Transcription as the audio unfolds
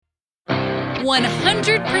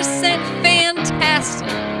100% fantastic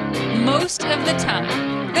most of the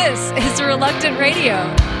time. This is Reluctant Radio.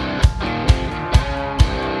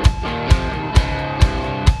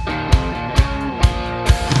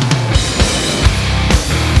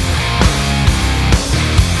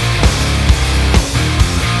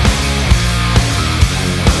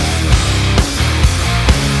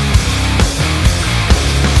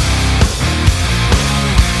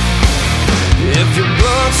 If your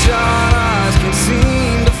bloodshot eyes can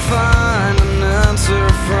seem to find an answer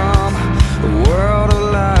from a world of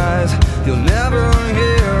lies, you'll never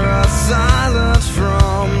hear a silence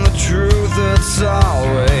from the truth that's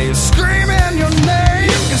always screaming your name.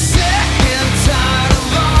 If you're sick and tired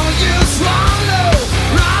of all you swallow,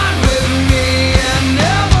 ride with me and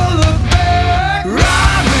never look back.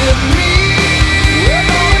 Ride with me. We're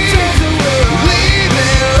gonna change the world. Leave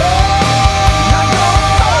it all.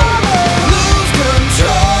 Lose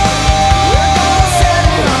control. We're gonna set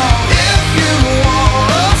it off. If you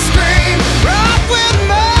wanna scream, rock with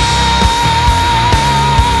me.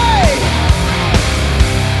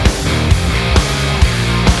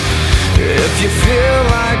 If you feel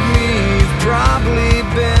like me, you've probably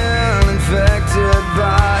been infected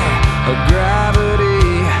by a gravity,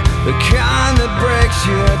 the kind that breaks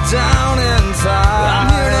you down inside. I'm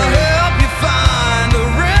here to help you find a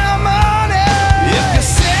remedy. If you're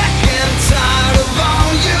sick and tired of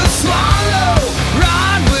all you swallow,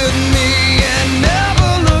 ride with me and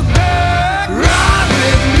never look back. Ride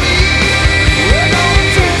with me. We're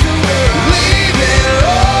gonna change the world. Leave it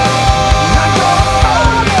all.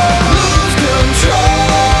 Lose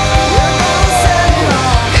control. We're gonna set it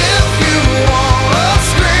off. If you wanna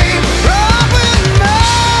scream, ride with me.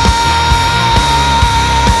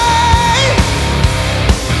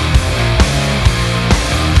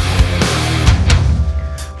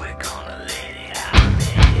 We're gonna let it out,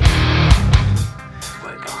 baby.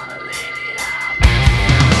 We're gonna let it out, baby.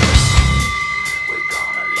 We're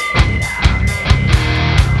gonna let it out, baby.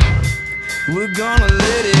 We're gonna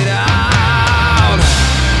let it out.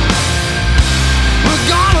 We're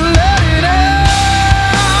gonna let it out.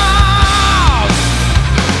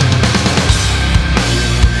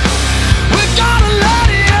 We're gonna let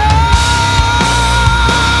it out.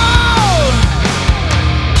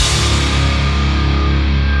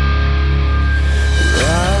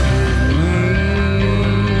 Ride with me,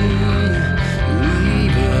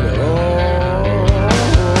 leave it all.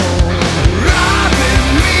 Ride with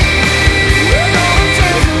me, we're gonna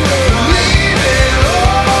change the world. Leave it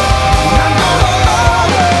all.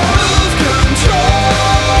 Lose control.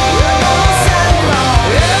 We're gonna set it off.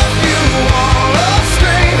 If you wanna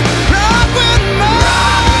scream, ride with me.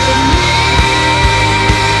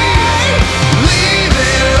 Leave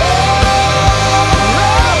it all.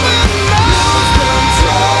 Ride with me. Lose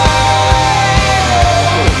control.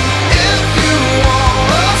 If you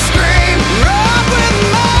wanna scream, ride with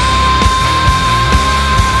me.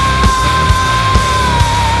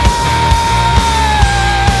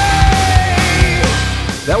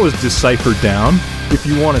 That was deciphered down. If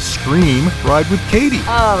you want to scream, ride with Katie.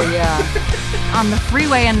 Oh, yeah. On the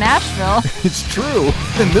freeway in Nashville. It's true.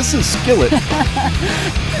 And this is Skillet.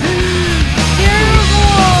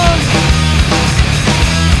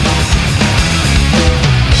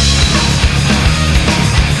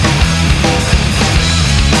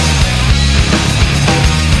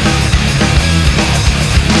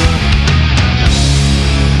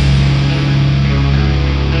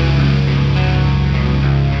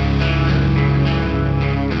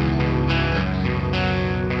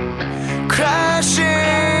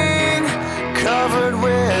 Crashing, covered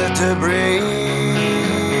with debris.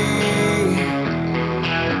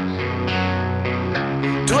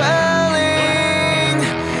 Dwelling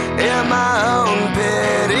in my own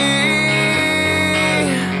pity.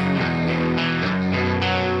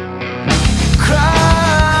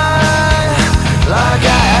 Cry like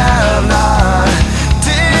I have not.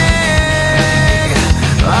 Dig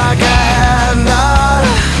like I have not.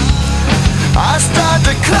 I start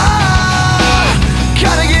to cry.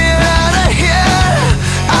 Gotta get out of here.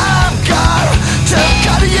 I've got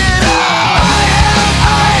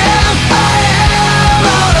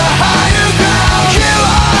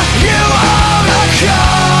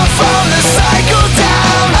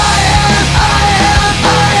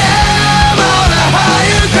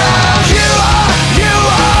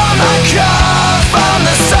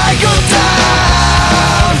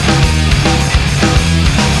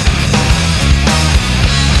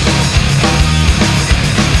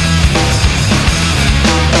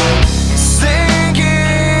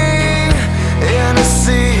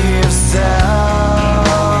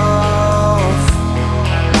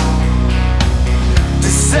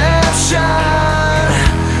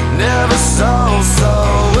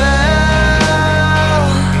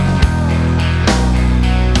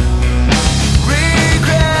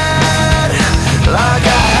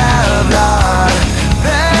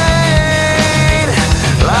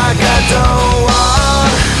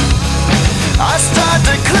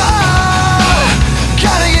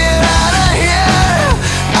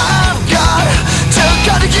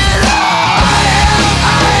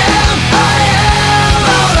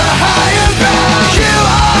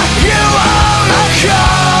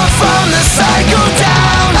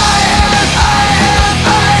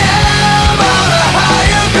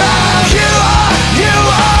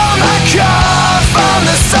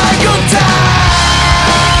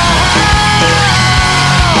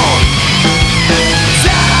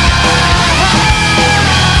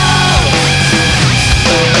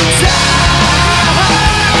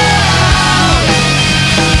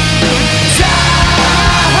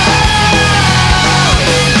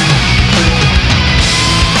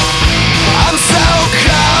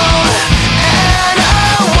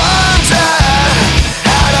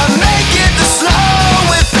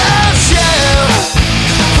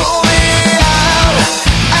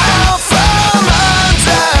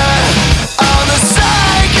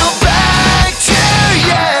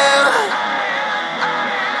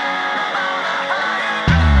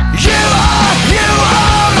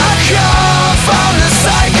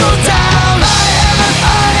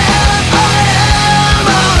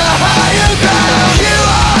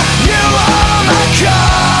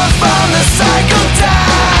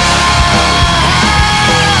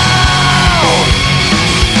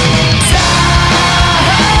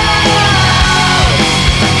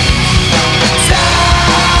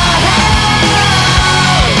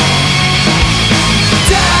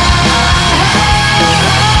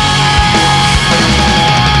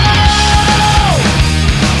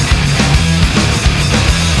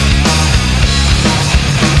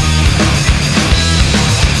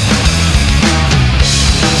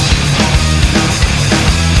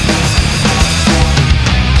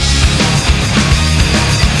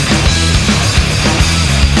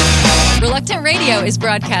Radio is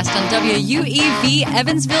broadcast on WUEV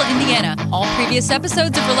Evansville, Indiana. All previous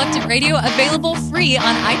episodes of Reluctant Radio available free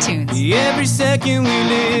on iTunes. Every second we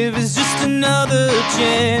live is just another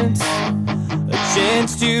chance. A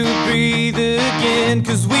chance to breathe again.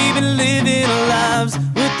 'Cause we've been living our lives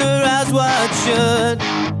with our eyes wide shut.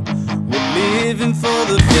 We're living for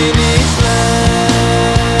the finish line.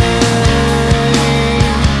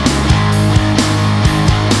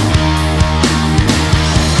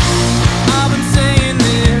 I've been saying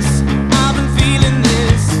this, I've been feeling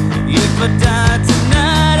this. If I died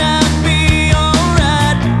tonight, I'd be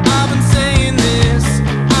alright. I've been saying this,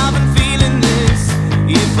 I've been feeling this.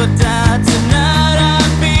 If I died tonight,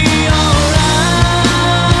 I'd be alright.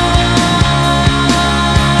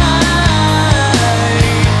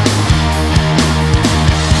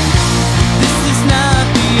 This is not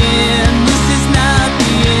the end, this is not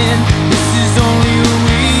the end. This is only where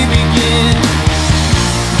we begin.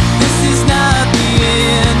 This is not the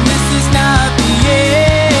end, this is not the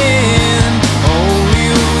end. Only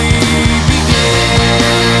where we begin.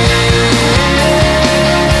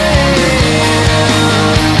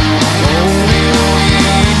 Only where we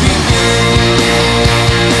begin.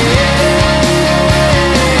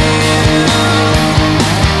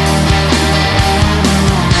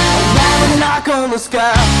 I wanna knock on the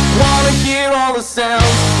sky, wanna hear all the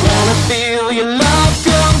sounds, wanna feel your love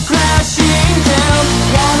come crashing down.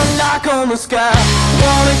 Wanna knock on the sky,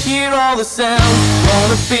 wanna hear all the sounds,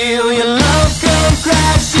 wanna feel your love come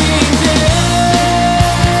crashing down.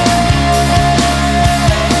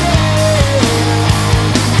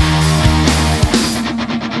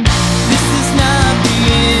 This is not the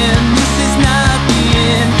end, this is not the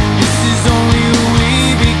end. This is only where we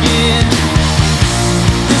begin.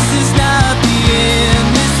 This is not the end,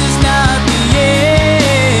 this is not the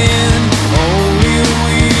end. Only where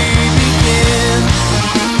we begin.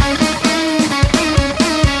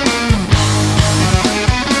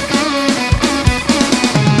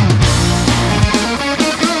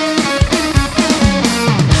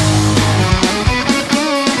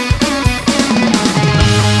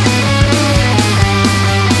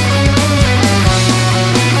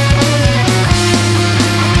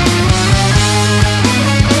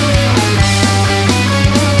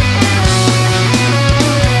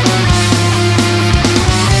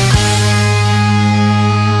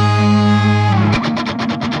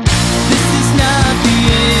 This is not the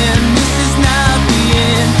end, this is not the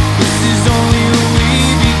end. This is only where we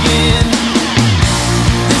begin.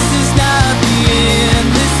 This is not the end,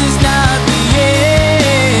 this is not the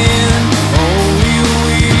end. Only where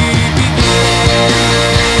we begin.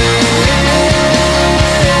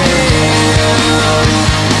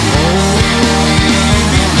 Only where we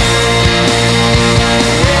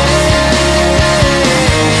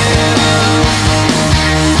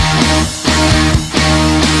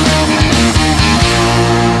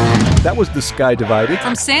That was The Sky Divided,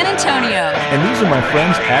 From San Antonio. and these are my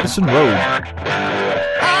friends Addison Road.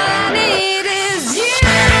 All I need is you.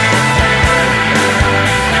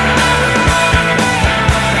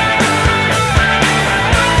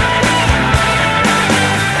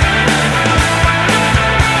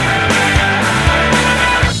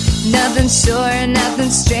 Nothing sure, nothing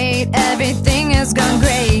straight, everything has gone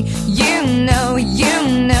great. You know,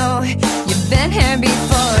 you've been here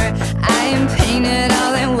before. I am painted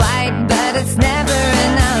all in white, but it's never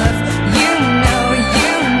enough. You know,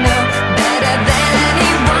 better than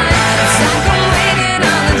anyone. It's like I'm waiting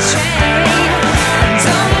on the train. I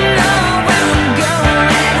don't know where I'm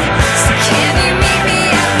going, so can you meet me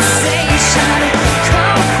at the station?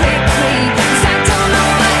 Come quickly, 'cause I don't know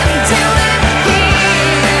what I'm doing here.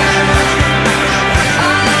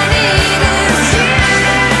 All I need is you.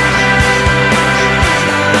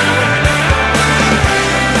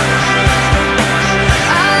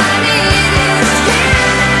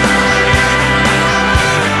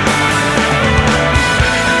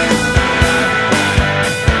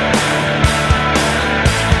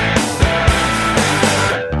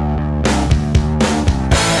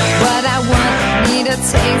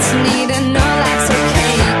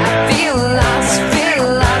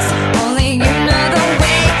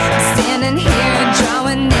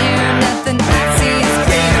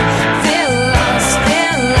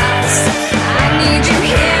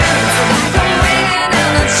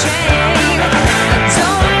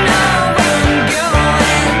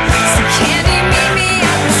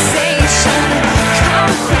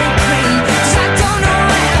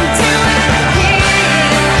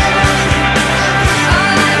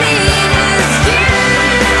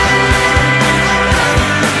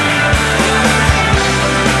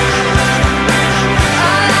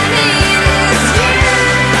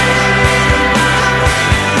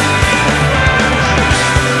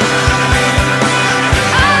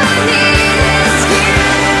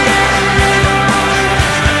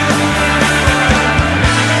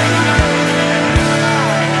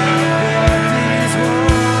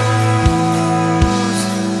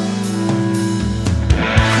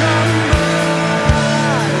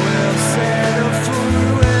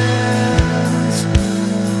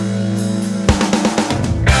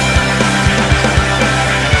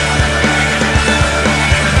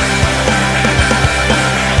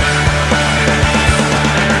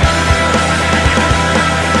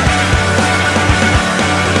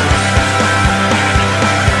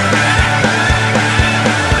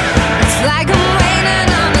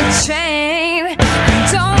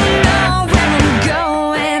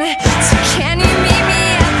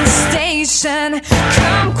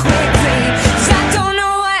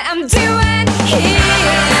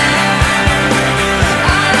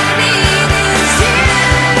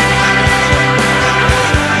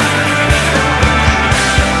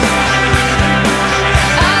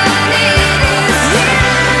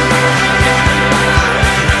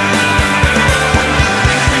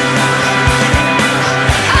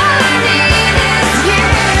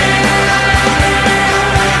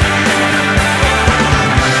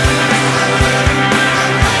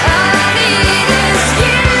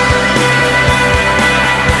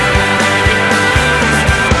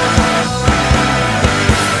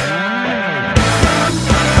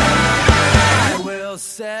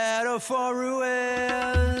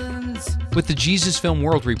 With the Jesus Film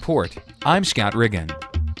World Report, I'm Scott Riggin.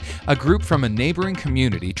 A group from a neighboring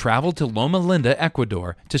community traveled to Loma Linda,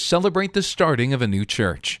 Ecuador, to celebrate the starting of a new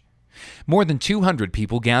church. More than 200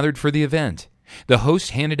 people gathered for the event. The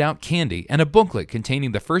host handed out candy and a booklet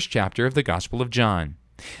containing the first chapter of the Gospel of John.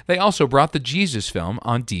 They also brought the Jesus film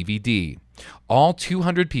on DVD. All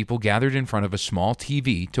 200 people gathered in front of a small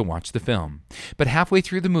TV to watch the film. But halfway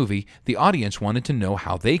through the movie, the audience wanted to know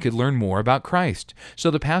how they could learn more about Christ, so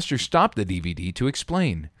the pastor stopped the DVD to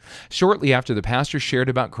explain. Shortly after the pastor shared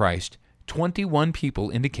about Christ, 21 people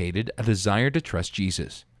indicated a desire to trust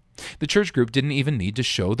Jesus. The church group didn't even need to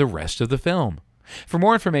show the rest of the film. For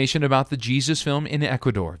more information about the Jesus Film in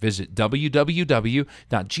Ecuador, visit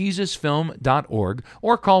www.jesusfilm.org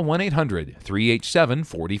or call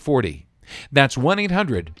 1-800-387-4040. That's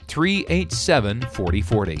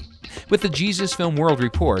 1-800-387-4040. With the Jesus Film World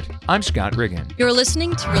Report, I'm Scott Riggin. You're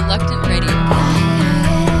listening to Reluctant Radio.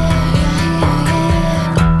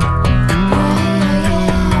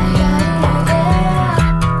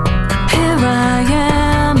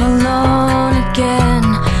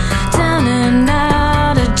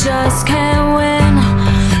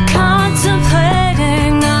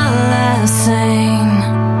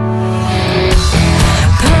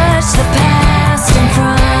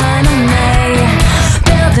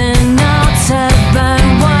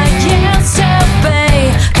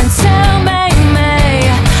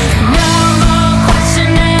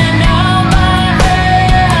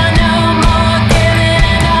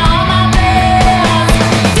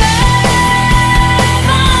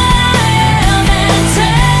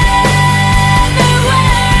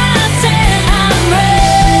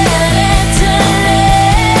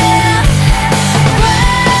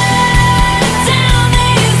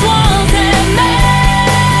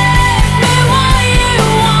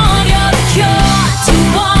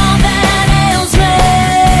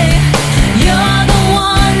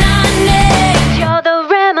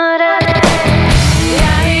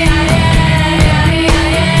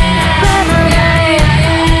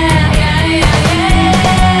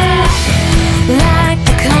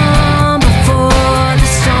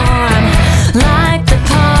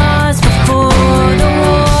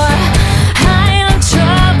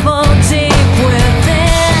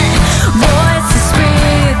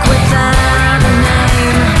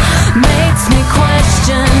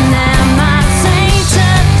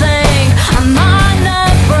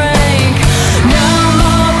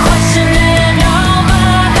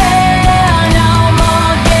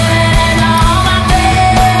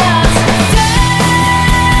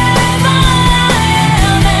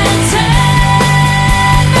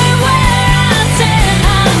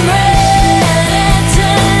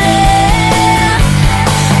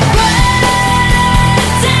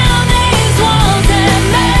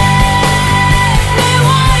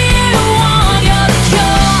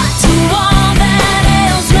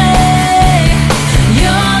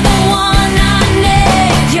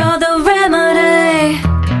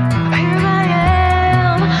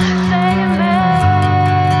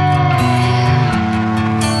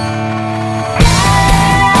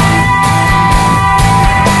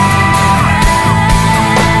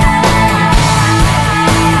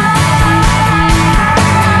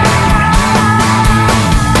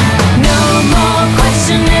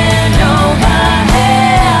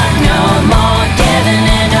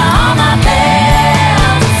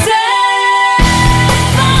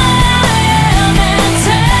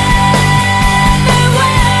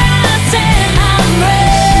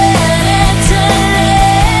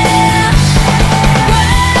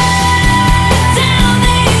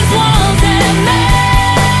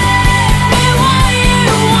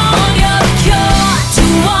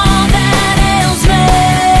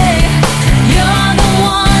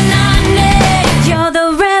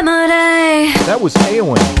 That was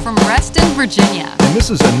Eowyn. From Reston, Virginia. And this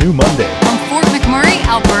is A New Monday. From Fort McMurray,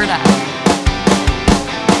 Alberta.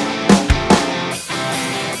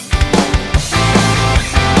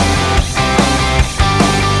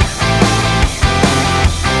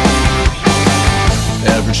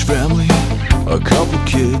 Average family, a couple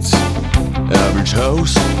kids. Average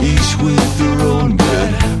house, each with their own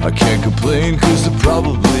bed. I can't complain cause they're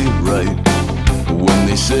probably right when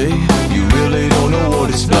they say you really don't know what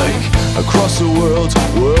it's like. Across the world,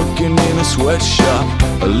 working in a sweatshop.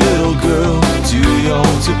 A little girl, too young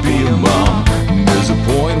to be a mom. There's a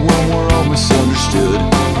point when we're all misunderstood.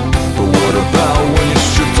 But what about when you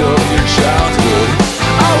stripped of your childhood?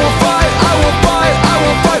 I will fight, I will fight, I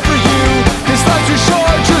will fight for you. This life's too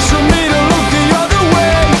short just for me to look the other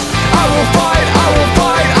way. I will fight, I will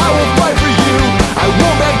fight, I will fight for you. I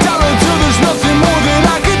won't back down until there's nothing more that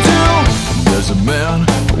I can do. There's a man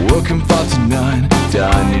working 5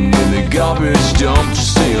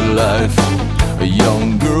 life. A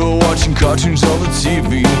young girl watching cartoons on the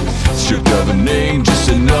TV, stripped of a name, just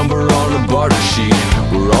a number on a barter sheet.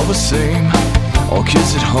 We're all the same, all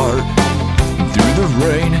kids at heart. Through the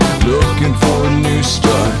rain, looking for a new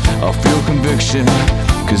start. I'll feel conviction,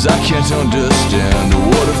 cause I can't understand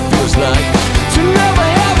what it feels like to never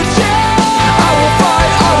have a chance. I will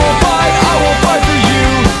fight, I will fight, I will fight for you.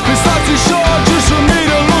 Cause life's too short just for me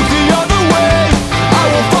to look the other way. I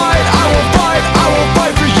will fight, I will fight, I will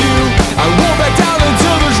fight for you. I won't back down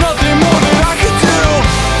until there's nothing more that I can do.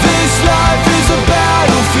 This life is a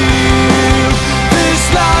battlefield. This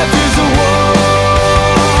life is a war.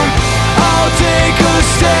 I'll take a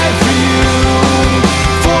stand for you,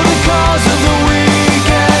 for the cause of the weak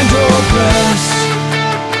and oppressed.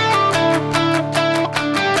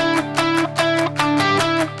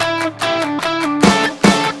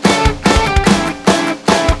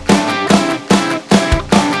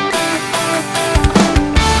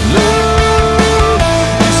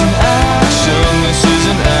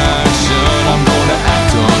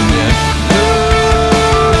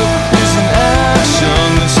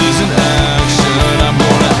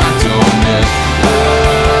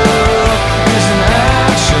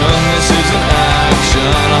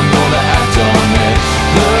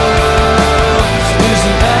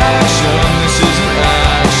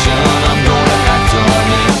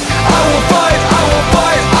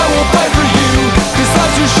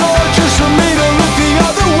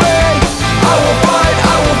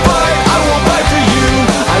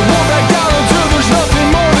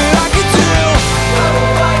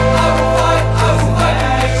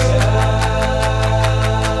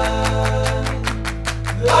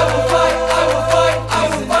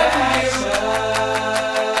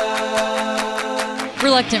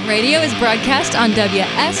 Reluctant Radio is broadcast on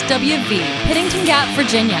WSWV, Pittington Gap,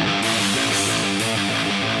 Virginia.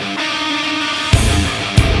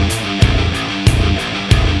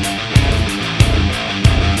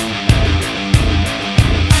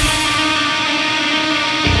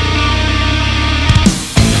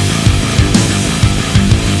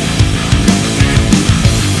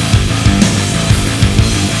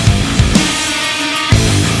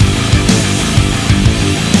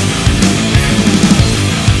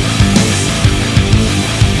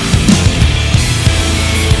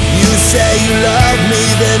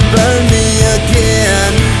 Then burn me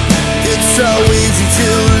again. It's so easy to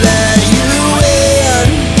let you in.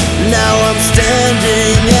 Now I'm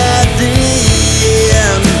standing at the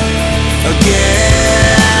end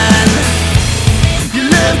again. You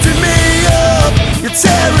lifted me up, you're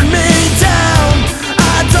tearing me down.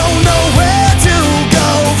 I don't know where to go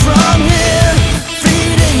from here.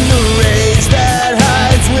 Feeding the rage that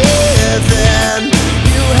hides within.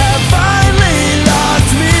 You have finally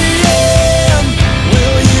locked me in.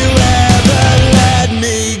 Will you ever let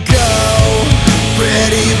me go?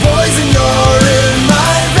 Pretty poison, you're in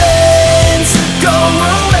my veins. Go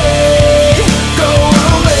away, go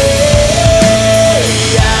away.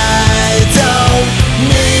 I don't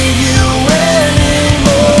need you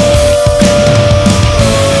anymore.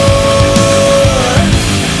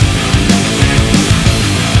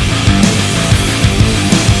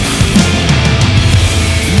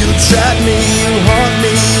 You trap me, you haunt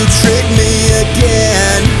me, you trick me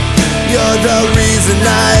again. You're the reason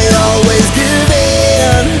I always give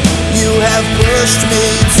in. You have pushed me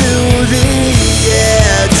to the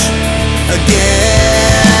edge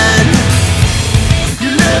again. You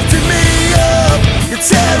lifted me up, you're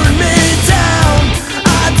tearing me down.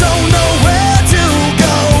 I don't know where to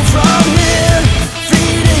go from here.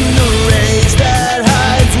 Feeding the rage that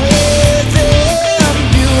hides within.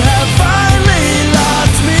 You have finally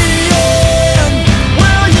locked me in.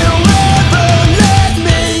 Will you ever let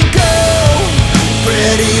me go?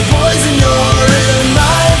 Pretty poison, you're in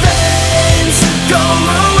my veins. Go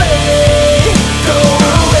away, go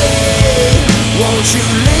away. Won't you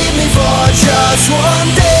leave me for just one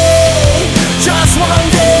day? Just one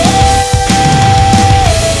day.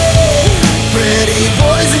 Pretty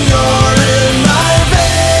poison, you're in my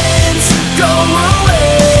veins. Go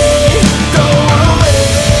away, go away.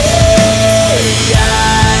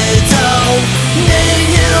 I don't need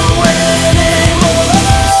you anymore.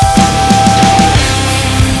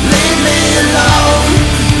 Leave me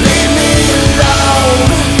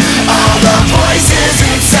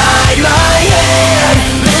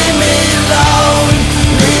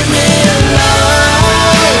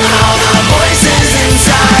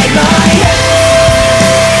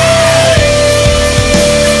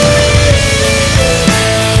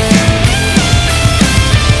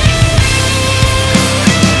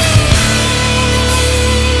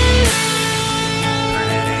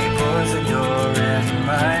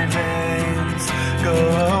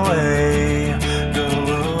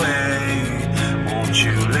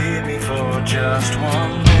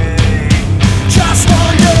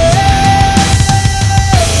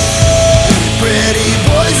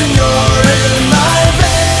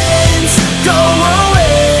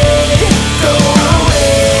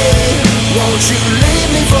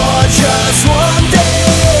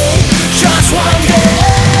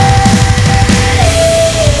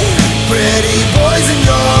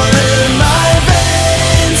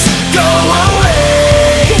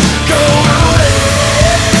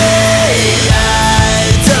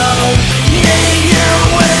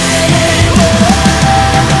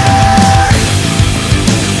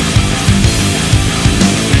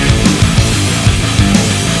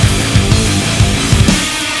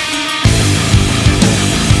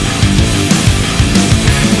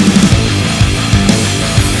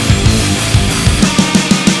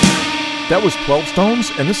That was 12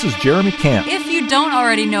 Stones, and this is Jeremy Camp. If you don't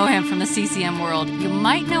already know him from the CCM world, you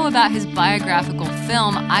might know about his biographical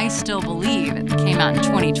film, I Still Believe. It came out in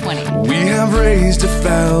 2020. We have raised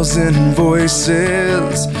 1,000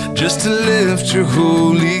 voices just to lift your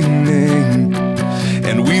holy name.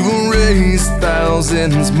 And we will raise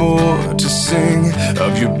thousands more to sing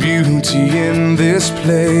of your beauty in this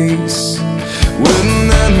place. Well,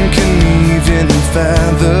 none can even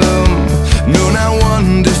fathom, no, not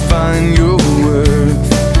one define your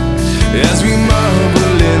worth. As we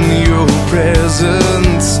marvel in your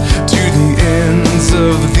presence to the ends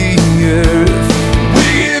of the earth. We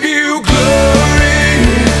give you glory,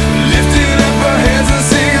 lifting up our hands and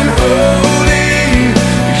singing holy.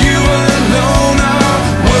 You alone are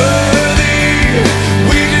worthy.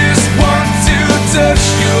 We just want to touch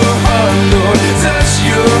your heart, Lord, touch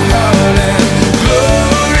your heart and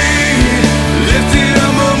glory. Lifting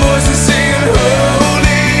up our voice and singing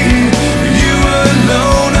holy. You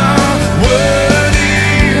alone are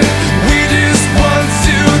worthy. We just want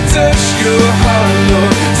to touch your heart,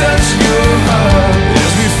 Lord, touch your heart.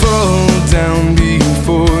 As we fall down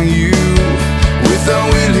before you, with our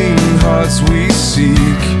willing hearts we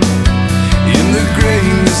seek. In the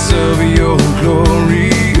greatness of your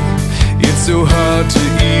glory, it's so hard to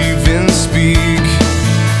even speak.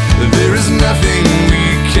 There is nothing we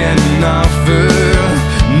can offer,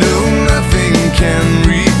 no, nothing can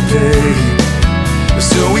repay.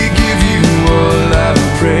 So we give you all our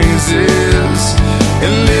praises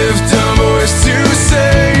and lift our voice to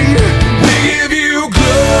say, we give you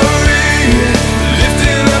glory,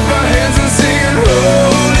 lifting up our hands and singing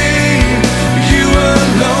holy. You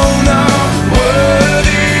alone are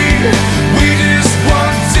worthy. We just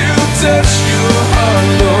want to touch your heart,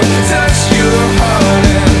 Lord, touch your heart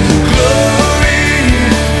and glory.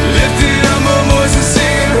 Lifting up our voice and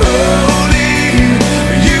singing holy.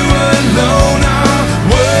 You alone are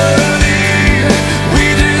worthy. We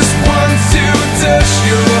just want to touch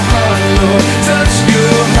your heart, Lord, touch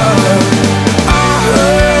your heart. Our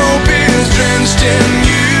hope is drenched in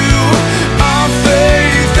you. Our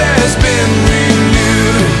faith has been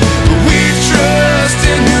renewed. We trust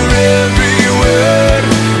in your every word.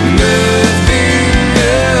 Nothing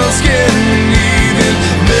else can even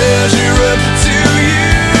measure up to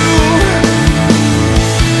you.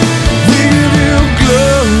 We give you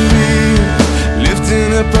glory,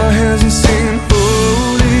 lifting up our hands and singing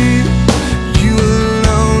holy. You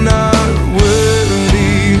alone are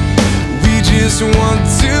worthy. We just want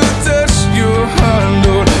to touch your heart,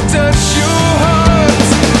 Lord, touch your heart.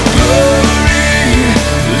 Glory,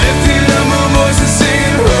 lifting up our voice and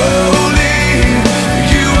singing holy.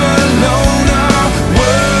 You alone are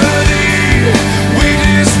worthy. We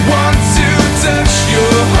just want to touch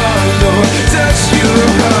your heart, Lord, touch your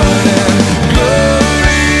heart and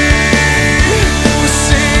glory. We're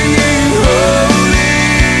singing holy,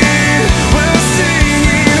 we're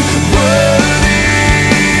singing worthy.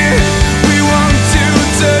 We want to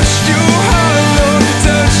touch your heart, Lord,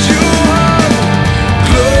 touch your heart.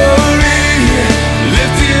 Glory,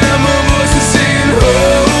 lifting up our voice and singing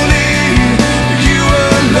holy. You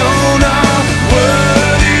alone are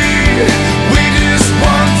worthy. We just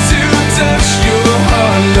want to touch your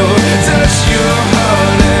heart, Lord, touch your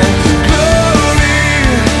heart and glory.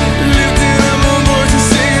 Lifting up our voice and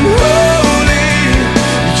singing holy.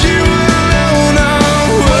 You alone are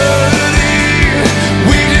worthy.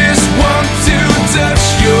 We just want to touch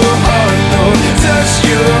your heart, Lord, touch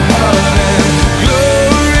your heart and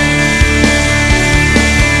glory.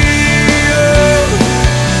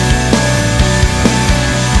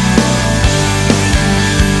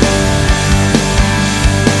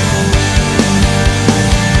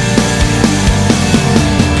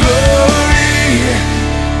 Glory.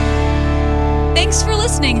 Thanks for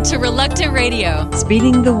listening to Reluctant Radio.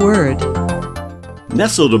 Speeding the word.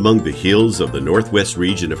 Nestled among the hills of the northwest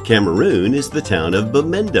region of Cameroon is the town of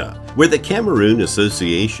Bamenda, where the Cameroon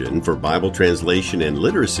Association for Bible Translation and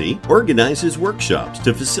Literacy organizes workshops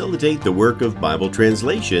to facilitate the work of Bible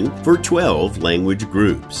translation for 12 language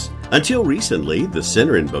groups. Until recently, the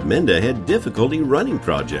center in Bamenda had difficulty running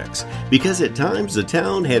projects because at times the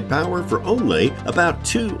town had power for only about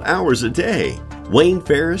 2 hours a day. Wayne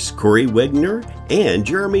Ferris, Corey Wegner, and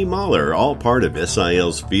Jeremy Mahler, all part of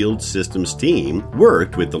SIL's Field Systems team,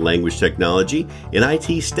 worked with the language technology and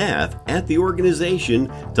IT staff at the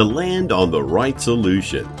organization to land on the right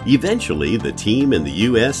solution. Eventually, the team in the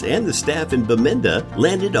U.S. and the staff in Bamenda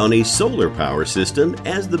landed on a solar power system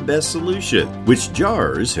as the best solution, which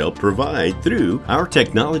JARS helped provide through our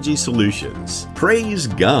technology solutions. Praise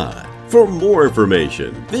God! For more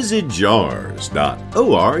information, visit jars.org.